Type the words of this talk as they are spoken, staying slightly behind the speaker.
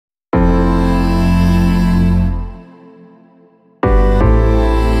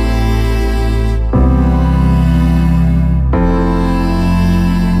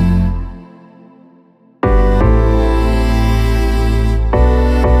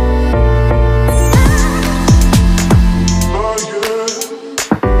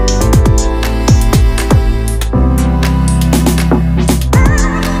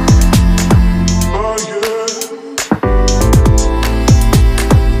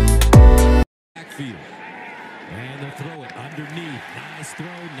field. And they'll throw it underneath. Nice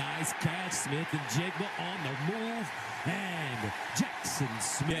throw, nice catch. Smith-Njigba on the move. And Jaxson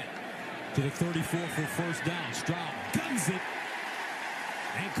Smith to the 34 for first down. Stroud guns it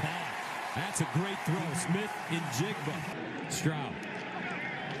and caught. That's a great throw. Smith-Njigba. Stroud.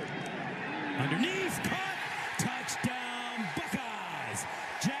 Underneath, caught. Touchdown, Buckeyes.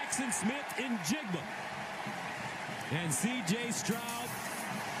 Jaxson Smith-Njigba. And C.J. Stroud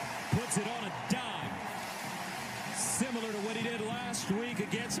puts it on a dime. Similar to what he did last week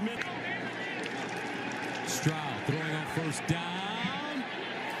against Mitt. Stroud throwing on first down.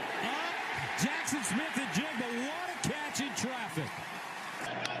 Up. Jaxson Smith-Njigba. What a catch in traffic.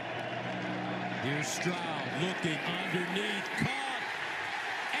 Here's Stroud looking underneath. Caught.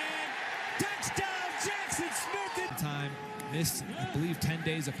 And touchdown, Jaxson Smith. Time missed, I believe, 10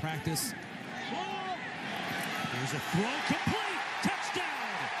 days of practice. Here's a throw complete.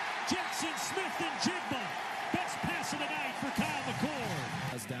 Touchdown, Jaxson Smith-Njigba. Best pass of the night for Kyle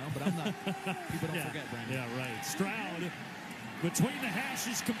McCord. That's down, but I'm not. People don't forget, Brandon. Yeah, right. Stroud between the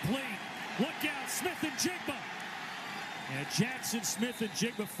hashes complete. Look out, Smith-Njigba. And Jaxson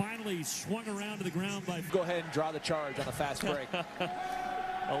Smith-Njigba finally swung around to the ground by. Go ahead and draw the charge on the fast break.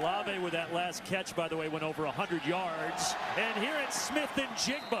 Olave with that last catch, by the way, went over 100 yards. And here it's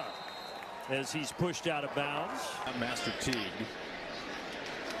Smith-Njigba as he's pushed out of bounds. Master Teague.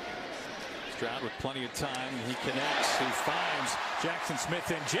 Stroud with plenty of time. He connects. He finds Jaxson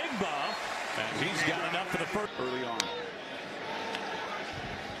Smith-Njigba. And he's got enough for the first early on.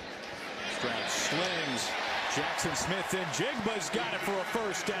 Stroud slings. Jaxson Smith-Njigba's got it for a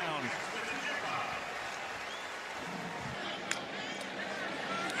first down.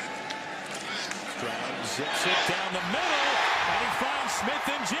 Stroud zips it down the middle, and he finds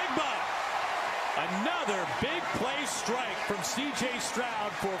Smith-Njigba. Another big play strike from C.J.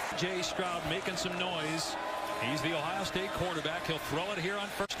 Stroud for J. Stroud making some noise. He's the Ohio State quarterback. He'll throw it here on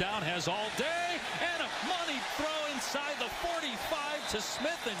first down. Has all day, and a money throw inside the 45 to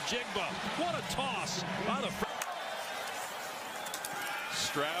Smith-Njigba. What a toss by the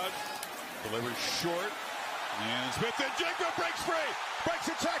Stroud delivers short, and Smith-Njigba breaks free, breaks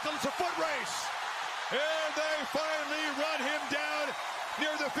a tackle. It's a foot race, and they finally run him down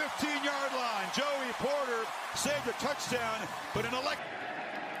near the 15-yard line. Joey Porter saved a touchdown, but an elect.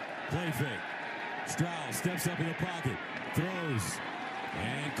 Play fake. Stroud steps up in the pocket, throws,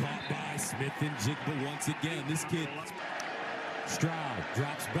 and caught by Smith-Njigba once again. This kid, Stroud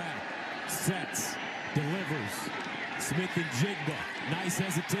drops back, sets, delivers. Smith-Njigba, nice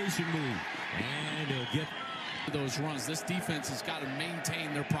hesitation move, and he'll get those runs. This defense has got to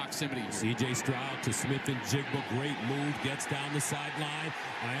maintain their proximity. C.J. Stroud to Smith-Njigba, great move, gets down the sideline,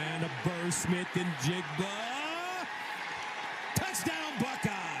 and a burst. Smith-Njigba, touchdown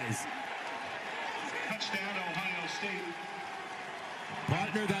Buckeyes. Touchdown, Ohio State.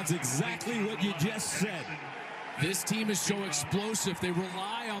 Partner, that's exactly what you just said. This team is so explosive. They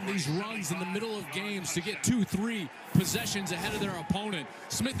rely on these runs in the middle of games to get 2-3 possessions ahead of their opponent.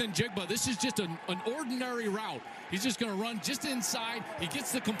 Smith-Njigba, this is just an ordinary route. He's just going to run just inside. He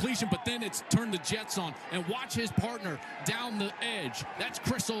gets the completion, but then it's turn the jets on. And watch his partner down the edge. That's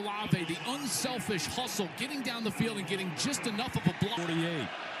Chris Olave, the unselfish hustle, getting down the field and getting just enough of a block. 48.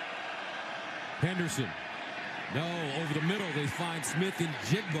 Henderson. No, over the middle, they find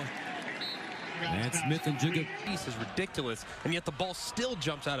Smith-Njigba. And Smith-Njigba. Piece is ridiculous, and yet the ball still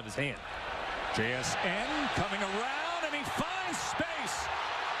jumps out of his hand. JSN coming around, and he finds space.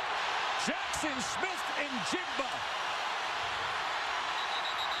 Jaxson Smith-Njigba.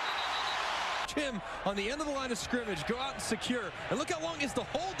 Him on the end of the line of scrimmage, go out and secure. And look how long he has to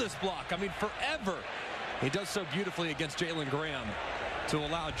hold this block. I mean, forever. He does so beautifully against Jalen Graham to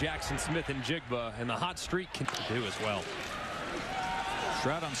allow Jaxson Smith-Njigba, and the hot streak can do as well.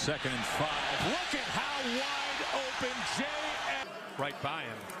 Stroud on 2nd and 5. Look at how wide open J.S. Right by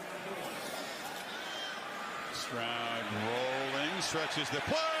him. Stroud rolling, stretches the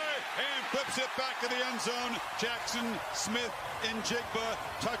play, and flips it back to the end zone. Jaxson Smith-Njigba,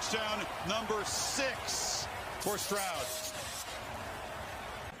 touchdown number 6 for Stroud.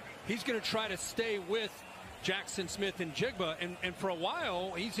 He's going to try to stay with Jaxson Smith-Njigba, and for a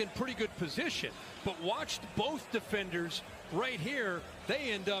while he's in pretty good position. But watch both defenders right here.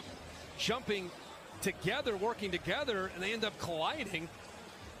 They end up jumping together, working together, and they end up colliding.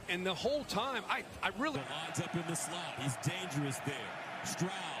 And the whole time, I really... Lines up in the slot. He's dangerous there.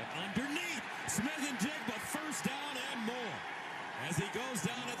 Stroud underneath. Smith-Njigba first down and more. As he goes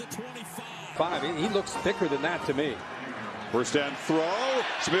down at the 25. He looks thicker than that to me. First down throw.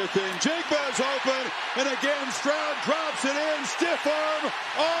 Smith-Njigba is open. And again, Stroud drops it in. Stiff arm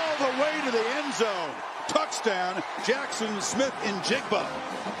all the way to the end zone. Touchdown, Jaxson Smith-Njigba.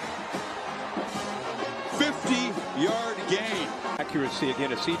 50-yard gain. Accuracy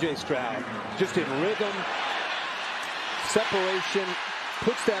again of C.J. Stroud. Just in rhythm, separation,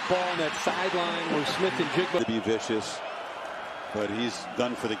 puts that ball on that sideline where Smith-Njigba. To be vicious, but he's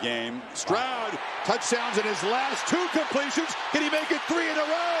done for the game. Stroud, touchdowns in his last 2 completions. Can he make it 3 in a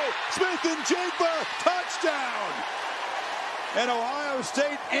row? Smith-Njigba, touchdown! And Ohio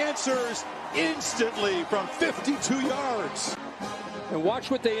State answers instantly from 52 yards. And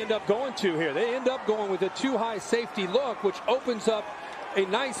watch what they end up going to here. They end up going with a too-high safety look, which opens up a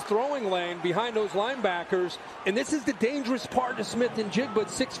nice throwing lane behind those linebackers. And this is the dangerous part of Smith-Njigba,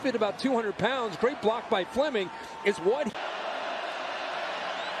 6 feet, about 200 pounds. Great block by Fleming is what.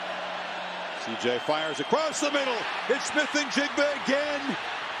 CJ fires across the middle. It's Smith-Njigba again.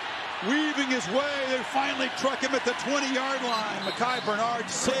 Weaving his way, they finally truck him at the 20-yard line. Mekhi Bernard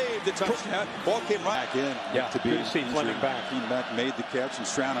saved the touchdown. Ball came right back in. Yeah, to be see Fleming back. Back made the catch, and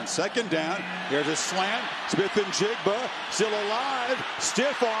Stroud on second down. There's a slant. Smith-Njigba still alive.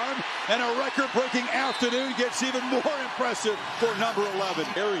 Stiff arm, and a record-breaking afternoon gets even more impressive for number 11.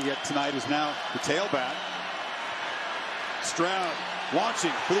 Yet tonight is now the tailback. Stroud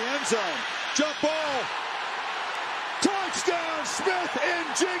launching for the end zone. Jump ball. Touchdown,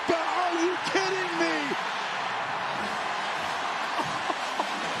 Smith-Njigba. Are you kidding me?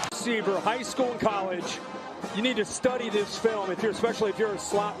 Receiver, high school and college, you need to study this film especially if you're a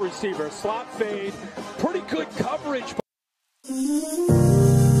slot receiver. Slot fade, pretty good coverage.